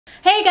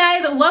Hey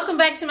guys, welcome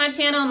back to my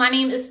channel. My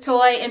name is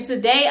Toy, and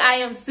today I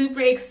am super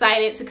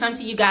excited to come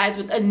to you guys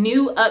with a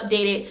new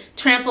updated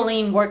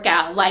trampoline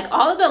workout. Like,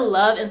 all of the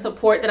love and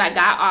support that I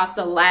got off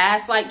the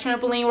last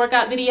trampoline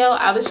workout video,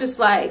 I was just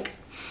like,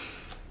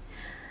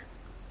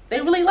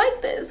 they really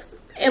like this.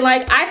 And I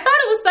thought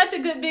it was such a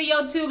good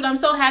video too, but I'm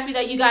so happy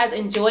that you guys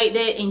enjoyed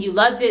it and you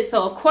loved it.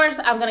 So of course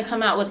I'm gonna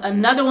come out with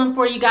another one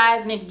for you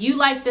guys. And if you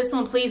like this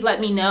one, please let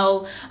me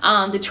know.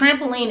 The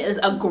trampoline is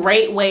a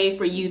great way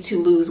for you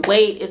to lose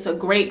weight. It's a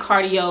great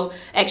cardio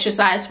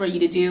exercise for you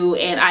to do.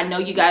 And I know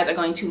you guys are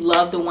going to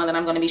love the one that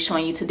I'm gonna be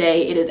showing you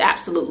today. It is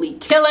absolutely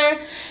killer.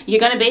 You're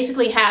gonna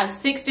basically have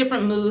 6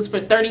 different moves for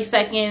 30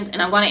 seconds.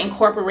 And I'm gonna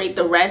incorporate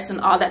the rest and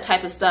all that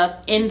type of stuff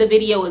in the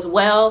video as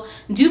well.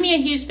 Do me a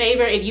huge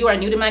favor, if you are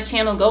new to my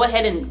channel, go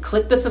ahead and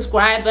click the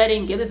subscribe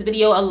button, give this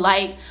video a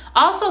like.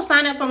 Also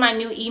sign up for my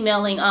new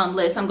emailing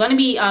list. I'm going to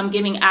be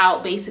giving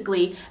out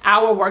basically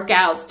our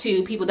workouts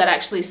to people that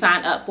actually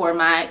sign up for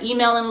my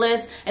emailing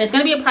list, and it's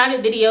going to be a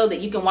private video that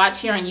you can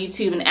watch here on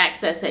YouTube and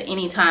access at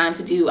any time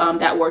to do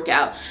that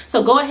workout.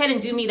 So go ahead and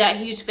do me that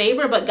huge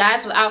favor. But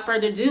guys, without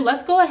further ado,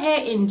 let's go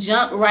ahead and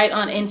jump right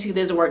on into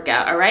this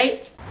workout. All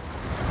right.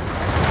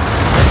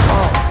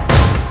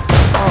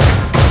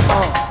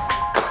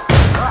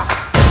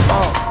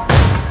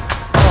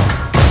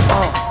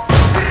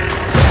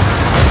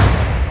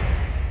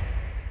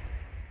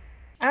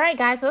 Alright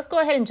guys, so let's go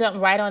ahead and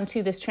jump right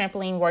onto this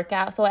trampoline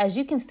workout. So as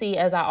you can see,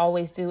 as I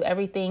always do,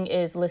 everything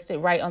is listed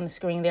right on the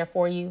screen there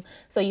for you.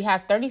 So you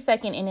have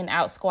 30-second in and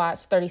out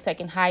squats,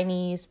 30-second high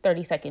knees,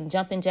 30-second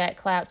jumping jack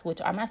claps, which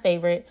are my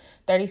favorite,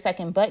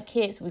 30-second butt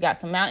kicks, we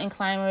got some mountain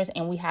climbers,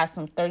 and we have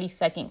some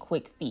 30-second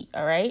quick feet.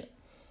 Alright,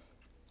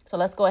 so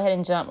let's go ahead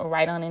and jump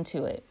right on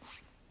into it.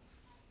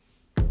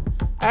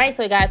 All right,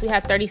 so guys, we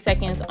have 30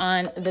 seconds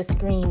on the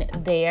screen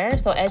there.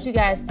 So as you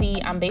guys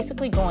see, I'm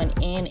basically going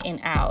in and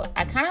out.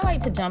 I kind of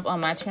like to jump on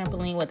my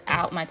trampoline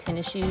without my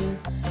tennis shoes.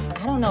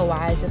 I don't know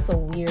why, it's just so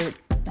weird.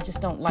 I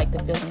just don't like the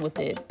feeling with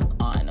it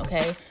on,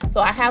 okay?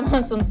 So I have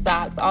on some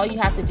socks. All you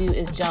have to do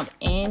is jump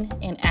in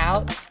and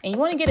out, and you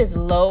want to get as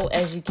low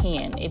as you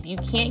can. If you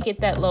can't get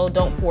that low,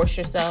 don't force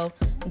yourself.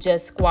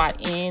 Just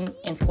squat in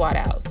and squat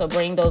out. So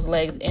bring those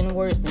legs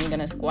inwards, then you're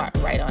gonna squat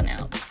right on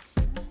out.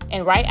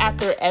 And right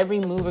after every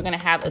move, we're gonna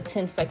have a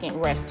 10-second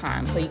rest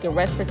time. So you can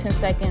rest for 10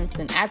 seconds.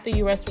 Then after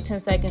you rest for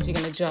 10 seconds, you're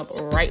gonna jump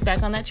right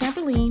back on that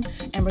trampoline,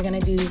 and we're gonna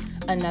do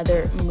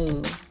another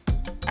move.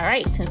 All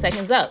right, 10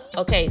 seconds up.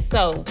 Okay,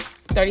 so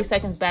 30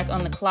 seconds back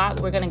on the clock.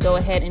 We're gonna go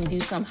ahead and do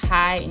some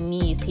high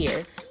knees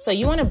here. So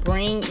you wanna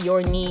bring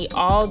your knee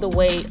all the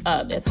way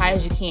up, as high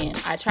as you can.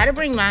 I try to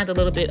bring mine a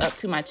little bit up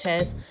to my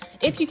chest.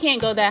 If you can't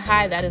go that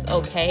high, that is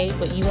okay,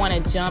 but you wanna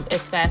jump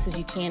as fast as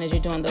you can as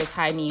you're doing those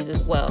high knees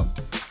as well.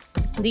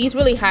 These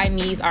really high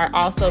knees are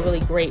also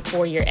really great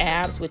for your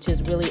abs, which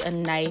is really a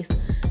nice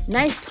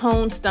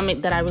toned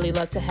stomach that I really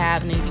love to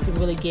have. And then you can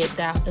really get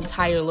that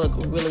entire look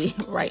really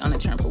right on the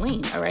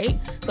trampoline. All right,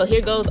 so here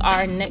goes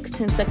our next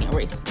 10-second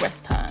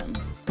rest time.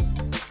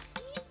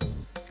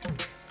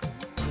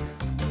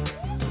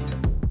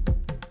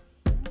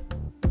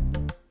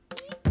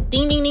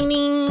 Ding, ding, ding,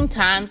 ding,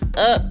 time's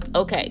up.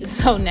 Okay,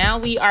 so now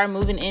we are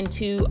moving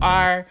into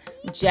our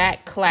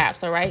jack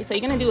claps, all right? So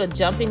you're gonna do a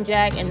jumping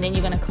jack, and then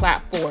you're gonna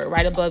clap forward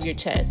right above your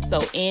chest. So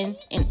in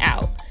and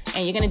out.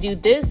 And you're gonna do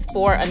this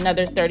for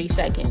another 30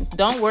 seconds.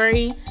 Don't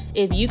worry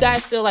if you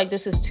guys feel like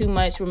this is too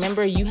much.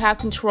 Remember, you have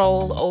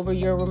control over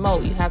your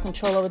remote. You have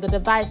control over the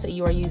device that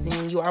you are using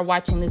when you are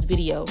watching this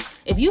video.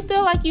 If you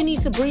feel like you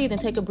need to breathe and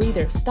take a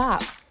breather,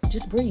 stop,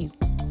 just breathe.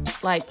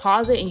 Like,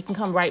 pause it and you can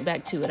come right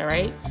back to it, all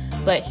right?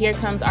 But here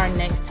comes our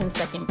next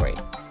 10-second break.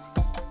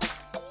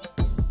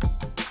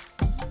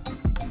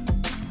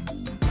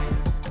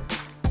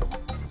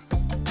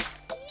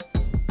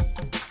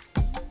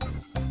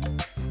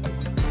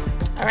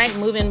 All right,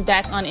 moving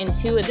back on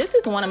into it. This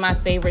is one of my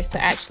favorites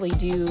to actually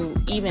do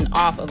even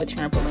off of a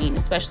trampoline,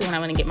 especially when I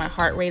want to get my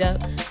heart rate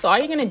up. So all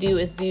you're gonna do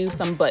is do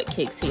some butt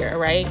kicks here, all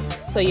right?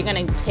 So you're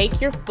gonna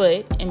take your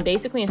foot, and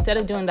basically instead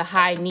of doing the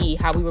high knee,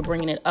 how we were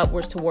bringing it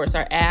upwards towards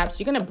our abs,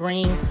 you're gonna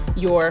bring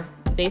your,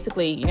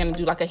 basically you're gonna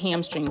do like a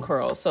hamstring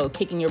curl, so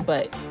kicking your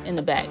butt in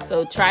the back.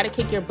 So try to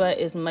kick your butt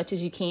as much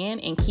as you can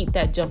and keep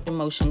that jumping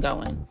motion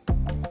going.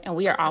 And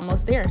we are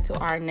almost there to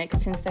our next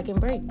 10-second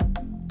break.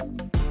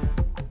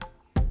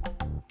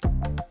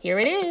 Here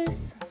it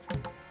is.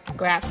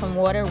 Grab some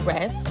water,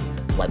 rest,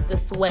 wipe the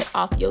sweat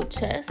off your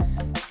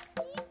chest.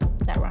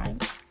 That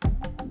rhymes.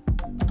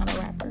 I'm a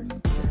rapper,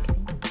 just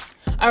kidding.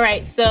 All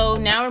right, so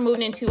now we're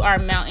moving into our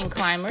mountain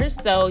climbers.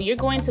 So you're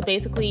going to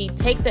basically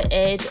take the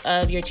edge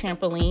of your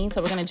trampoline. So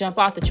we're gonna jump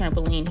off the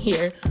trampoline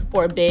here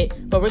for a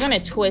bit, but we're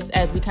gonna twist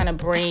as we kind of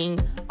bring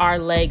our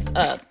legs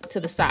up to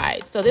the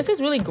side. So this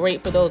is really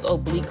great for those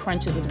oblique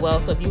crunches as well.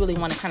 So if you really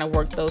want to kind of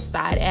work those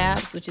side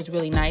abs, which is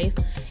really nice.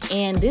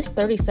 And this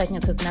 30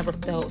 seconds has never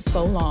felt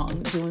so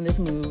long doing this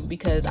move,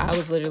 because I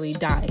was literally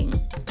dying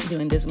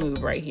doing this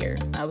move right here.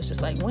 I was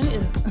just like, when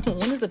is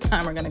the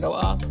timer gonna go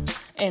off?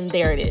 And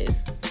there it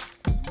is.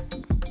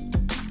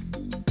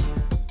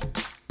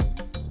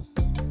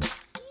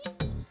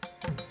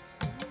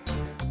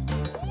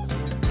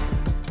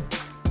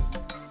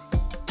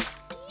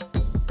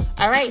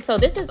 All right, so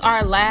this is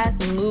our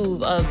last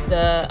move of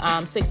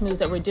the 6 moves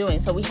that we're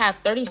doing. So we have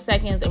 30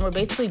 seconds and we're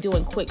basically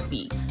doing quick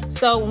feet.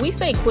 So when we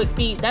say quick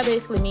feet, that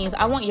basically means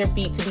I want your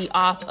feet to be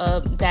off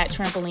of that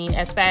trampoline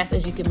as fast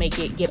as you can make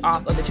it get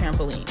off of the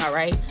trampoline, all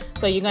right?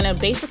 So you're gonna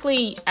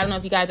basically, I don't know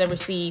if you guys ever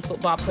see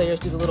football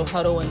players do the little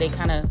huddle and they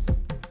kind of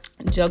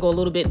juggle a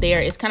little bit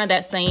there. It's kind of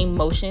that same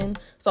motion.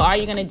 So all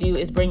you're gonna do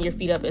is bring your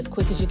feet up as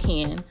quick as you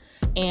can.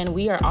 And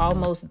we are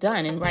almost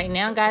done. And right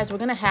now, guys, we're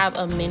gonna have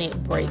a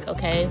minute break,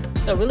 okay?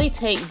 So really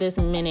take this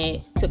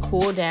minute to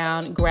cool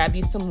down, grab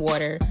you some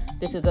water.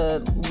 This is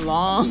a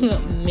long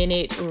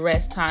minute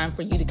rest time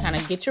for you to kind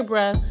of get your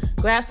breath,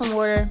 grab some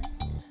water,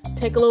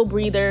 take a little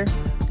breather.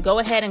 Go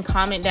ahead and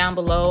comment down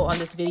below on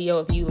this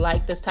video if you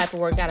like this type of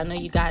workout. I know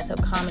you guys have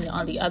commented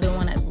on the other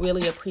one. I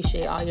really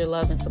appreciate all your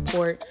love and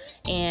support.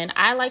 And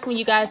I like when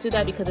you guys do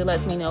that because it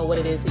lets me know what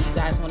it is that you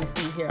guys want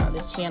to see here on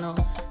this channel.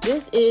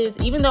 This is,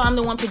 even though I'm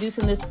the one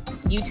producing this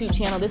YouTube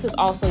channel, this is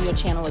also your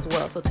channel as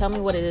well. So tell me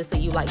what it is that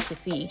you like to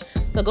see.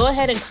 So go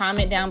ahead and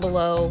comment down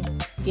below,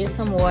 get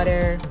some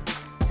water,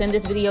 send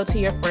this video to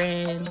your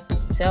friend,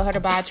 tell her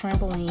to buy a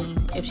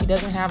trampoline. If she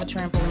doesn't have a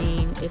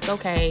trampoline, it's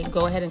okay.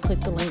 Go ahead and click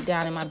the link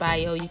down in my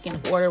bio. You can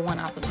order one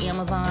off of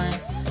Amazon.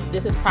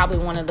 This is probably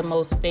one of the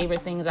most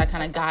favorite things I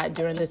kind of got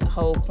during this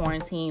whole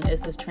quarantine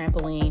is this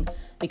trampoline,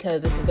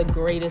 because this is the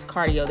greatest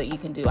cardio that you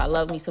can do. I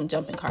love me some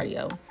jumping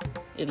cardio.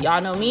 If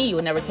y'all know me, you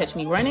will never catch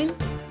me running,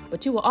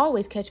 but you will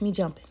always catch me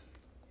jumping.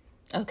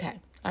 Okay.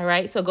 All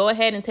right. So go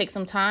ahead and take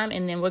some time,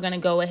 and then we're going to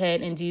go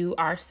ahead and do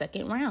our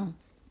second round.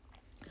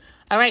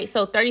 All right,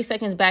 so 30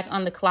 seconds back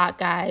on the clock,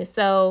 guys.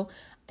 So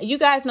you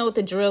guys know what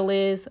the drill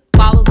is.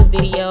 Follow the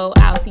video.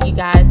 I'll see you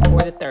guys for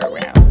the third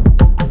round.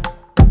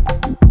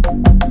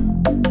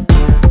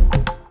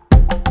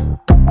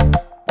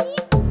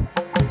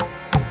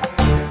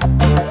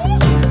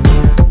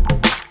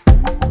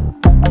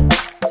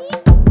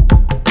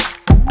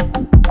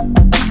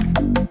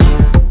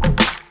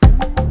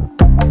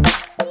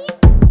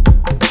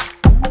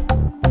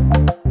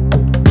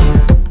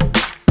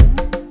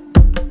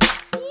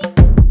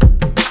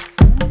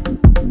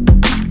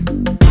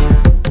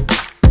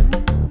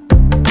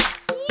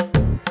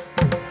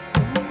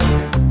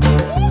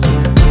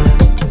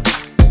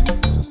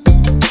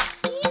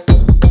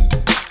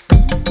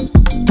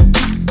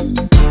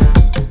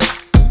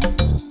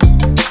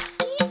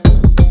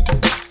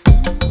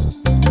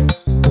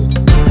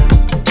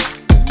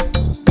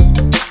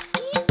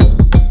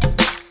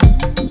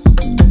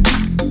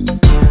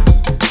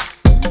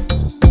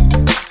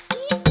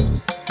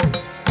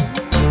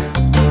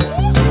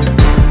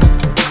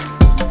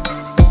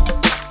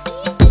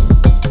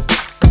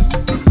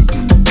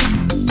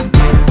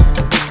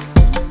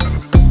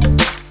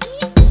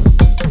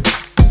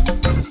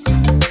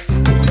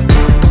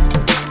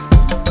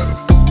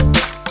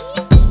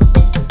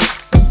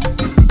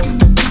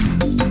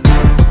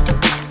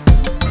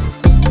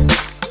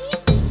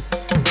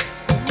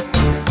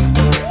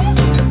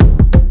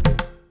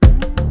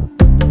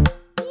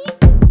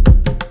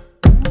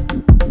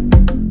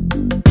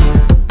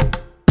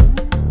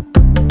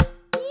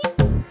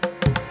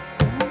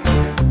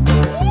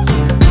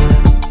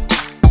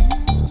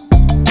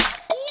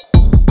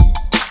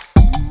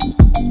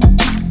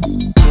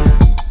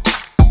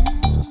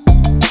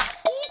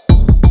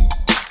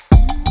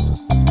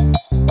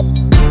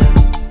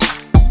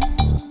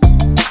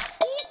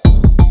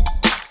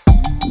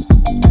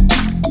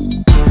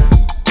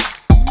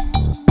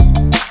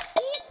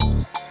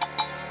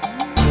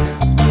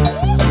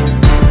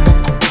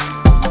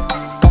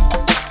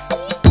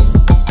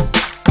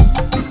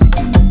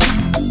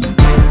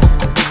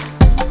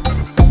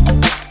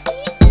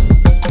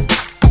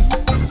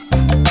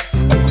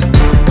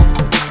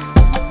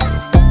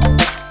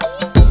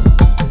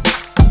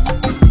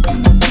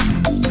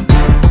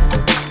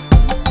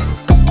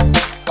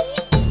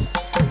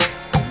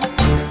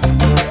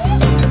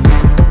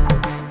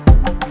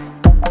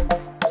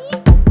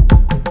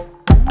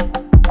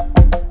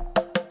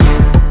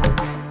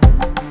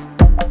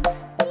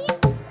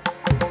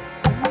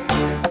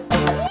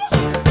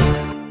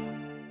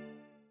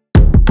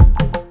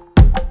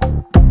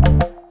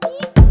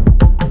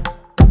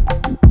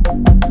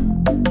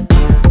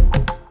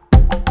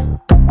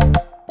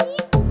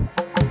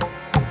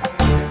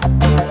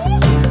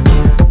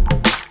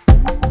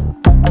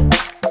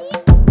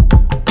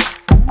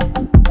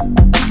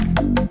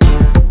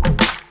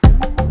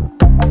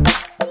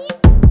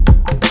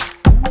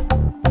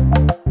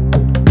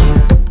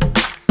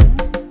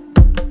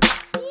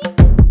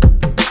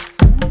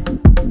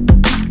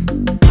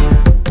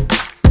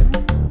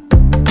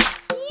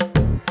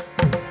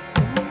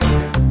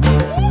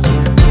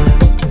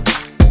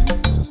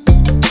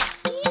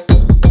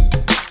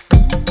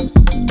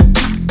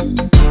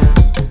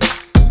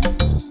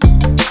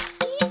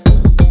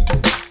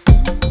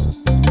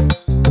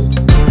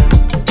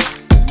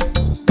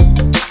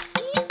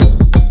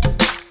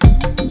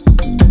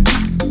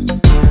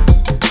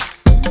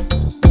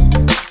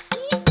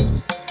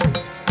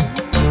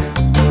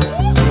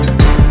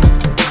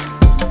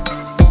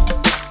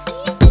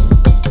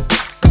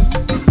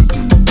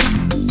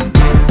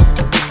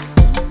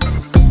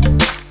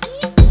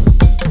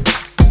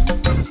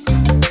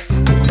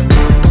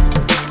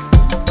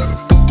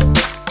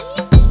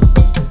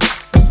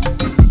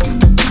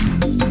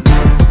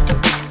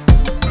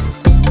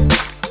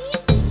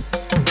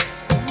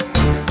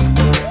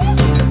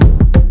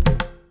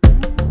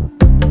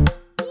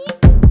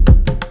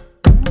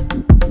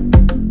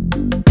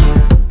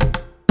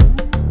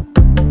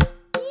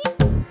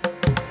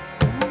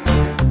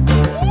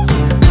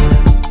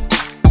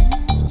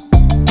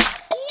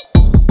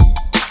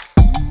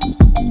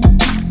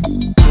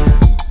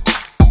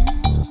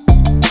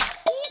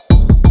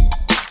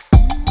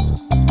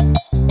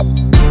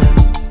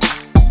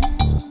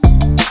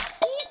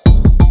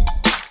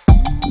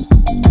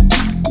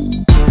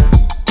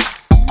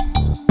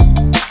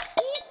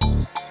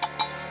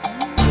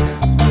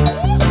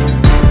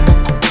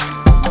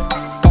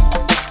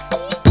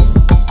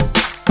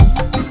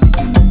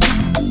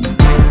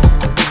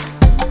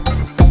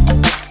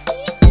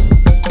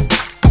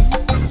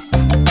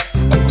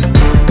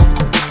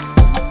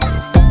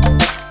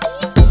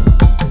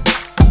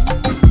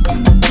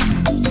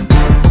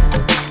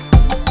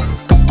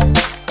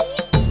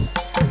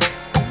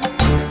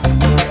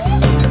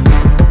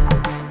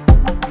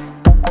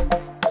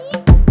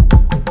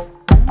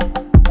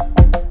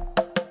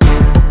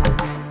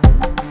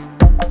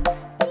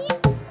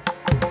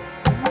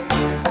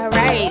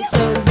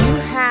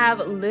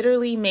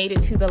 literally made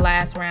it to the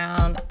last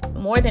round.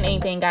 More than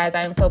anything, guys,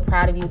 I am so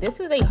proud of you. This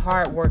is a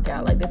hard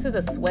workout. Like, this is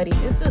a sweaty,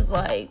 this is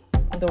like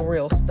the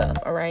real stuff,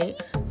 all right?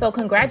 So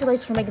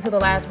congratulations for making it to the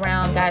last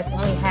round, guys. You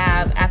only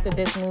have, after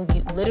this move,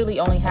 you literally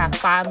only have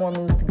 5 more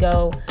moves to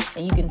go,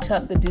 and you can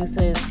chuck the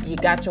deuces. You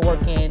got your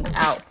work in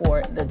out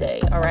for the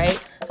day, all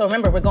right? So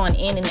remember, we're going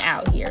in and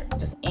out here,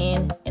 just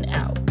in and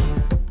out.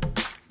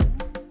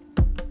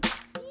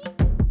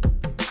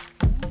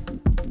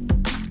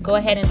 Go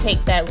ahead and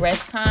take that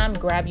rest time,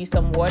 grab you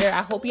some water.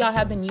 I hope y'all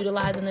have been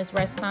utilizing this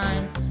rest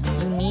time.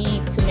 You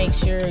need to make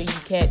sure you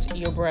catch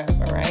your breath,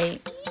 all right?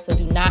 So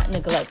do not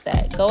neglect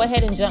that. Go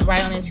ahead and jump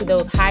right on into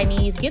those high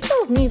knees. Get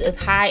those knees as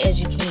high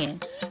as you can,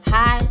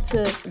 high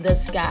to the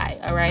sky,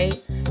 all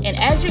right? And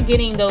as you're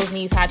getting those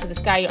knees high to the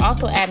sky, you're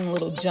also adding a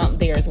little jump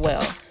there as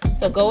well.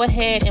 So go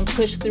ahead and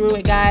push through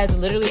it, guys.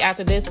 Literally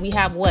after this, we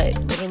have what?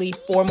 Literally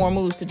 4 more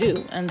moves to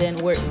do, and then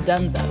we're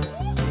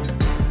donezo.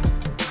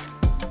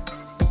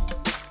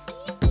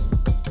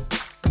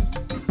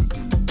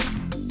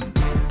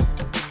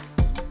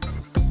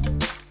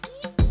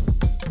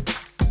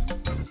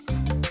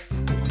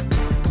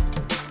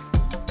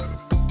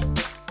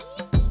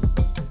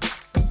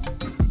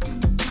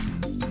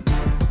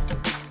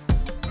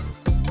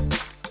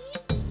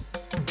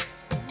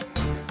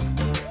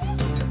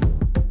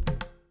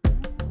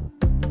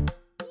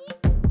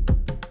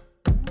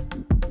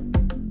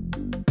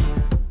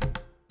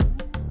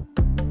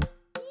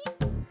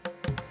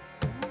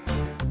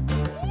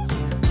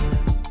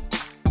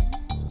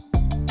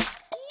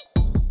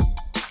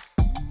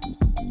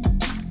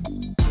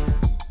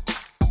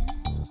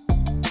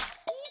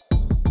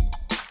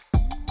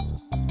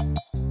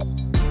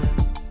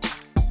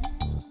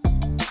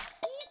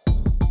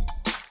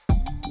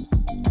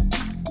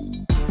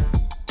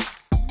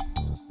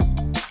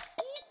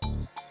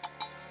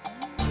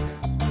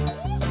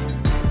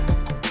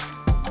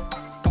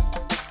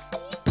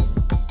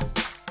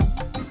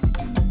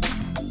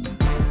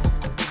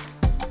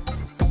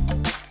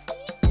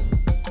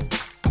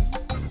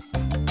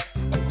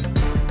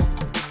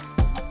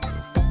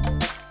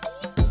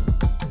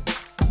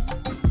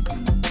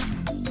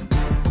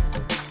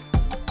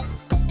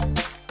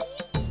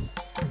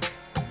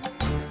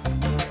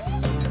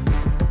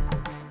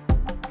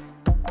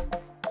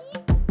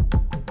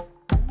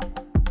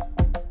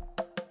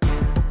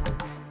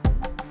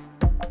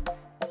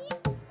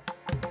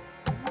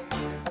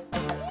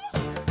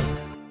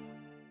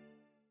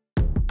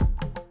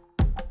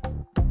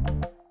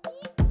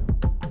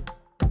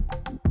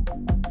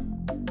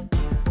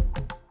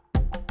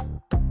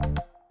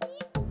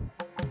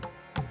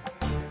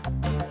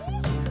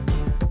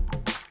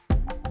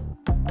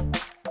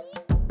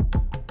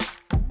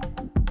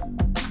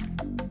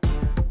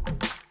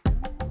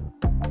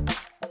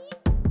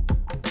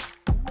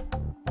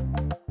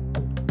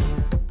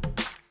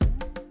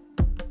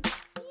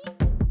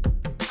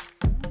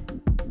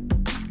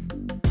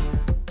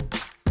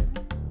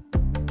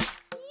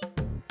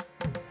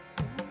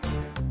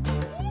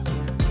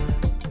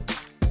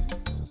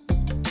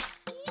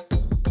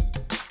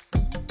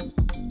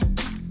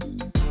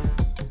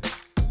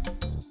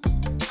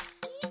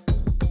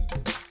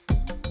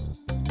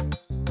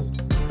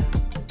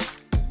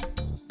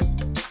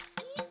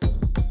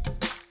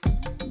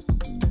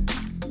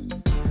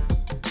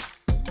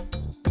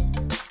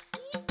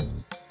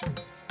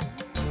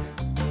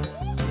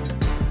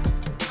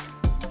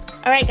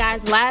 All right,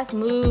 guys, last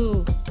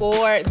move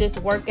for this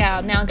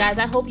workout. Now, guys,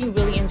 I hope you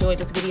really enjoyed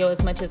this video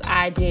as much as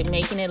I did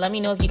making it. Let me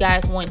know if you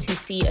guys want to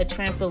see a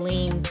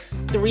trampoline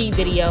 3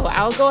 video.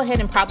 I'll go ahead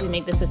and probably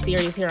make this a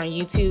series here on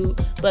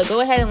YouTube, but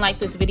go ahead and like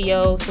this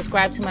video,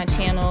 subscribe to my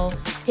channel,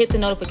 hit the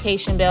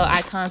notification bell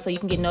icon so you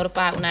can get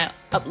notified when I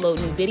upload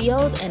new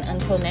videos. And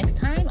until next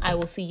time, I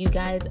will see you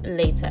guys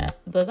later.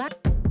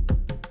 Bye-bye.